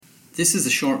This is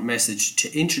a short message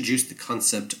to introduce the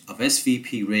concept of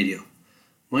SVP Radio.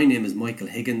 My name is Michael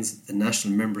Higgins, the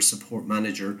National Member Support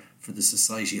Manager for the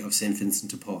Society of St Vincent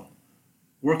de Paul.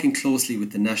 Working closely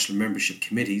with the National Membership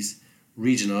Committees,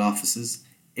 regional offices,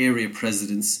 area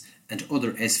presidents and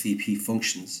other SVP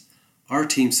functions, our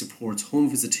team supports home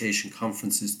visitation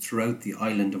conferences throughout the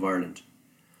island of Ireland.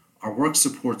 Our work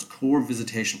supports core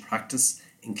visitation practice,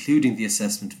 including the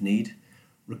assessment of need,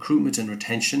 recruitment and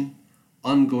retention,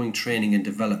 ongoing training and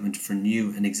development for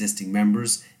new and existing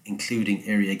members, including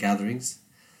area gatherings,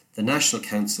 the National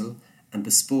Council, and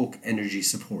bespoke energy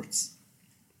supports.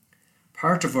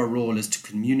 Part of our role is to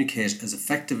communicate as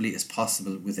effectively as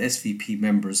possible with SVP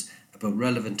members about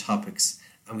relevant topics,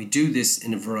 and we do this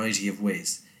in a variety of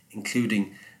ways,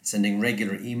 including sending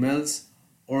regular emails,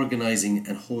 organising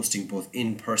and hosting both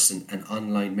in-person and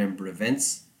online member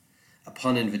events,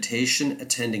 upon invitation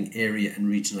attending area and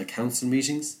regional council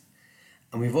meetings,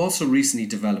 and we've also recently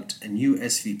developed a new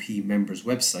SVP members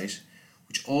website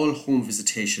which all home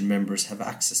visitation members have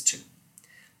access to.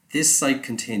 This site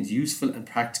contains useful and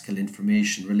practical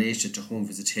information related to home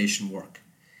visitation work.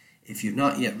 If you've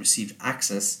not yet received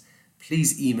access,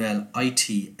 please email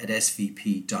it@svp.ie.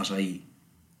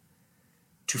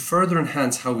 To further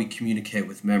enhance how we communicate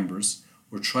with members,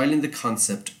 we're trialling the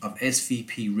concept of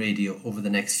SVP Radio over the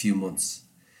next few months.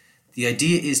 The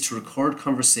idea is to record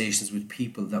conversations with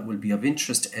people that will be of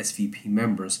interest to SVP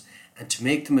members and to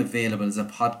make them available as a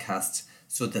podcast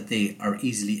so that they are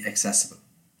easily accessible.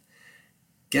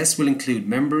 Guests will include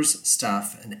members,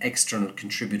 staff and external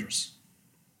contributors.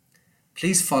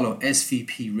 Please follow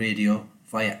SVP Radio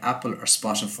via Apple or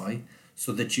Spotify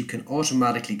so that you can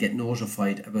automatically get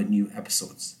notified about new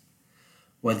episodes.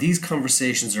 While these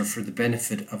conversations are for the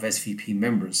benefit of SVP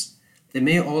members, they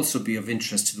may also be of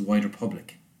interest to the wider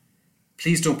public.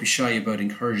 Please don't be shy about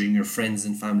encouraging your friends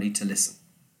and family to listen.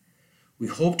 We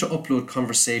hope to upload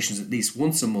conversations at least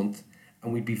once a month,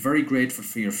 and we'd be very grateful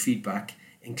for your feedback,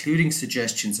 including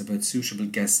suggestions about suitable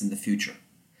guests in the future.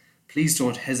 Please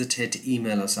don't hesitate to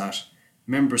email us at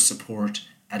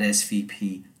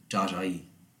membersupport@svp.ie.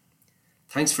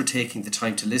 Thanks for taking the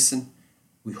time to listen.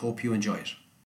 We hope you enjoy it.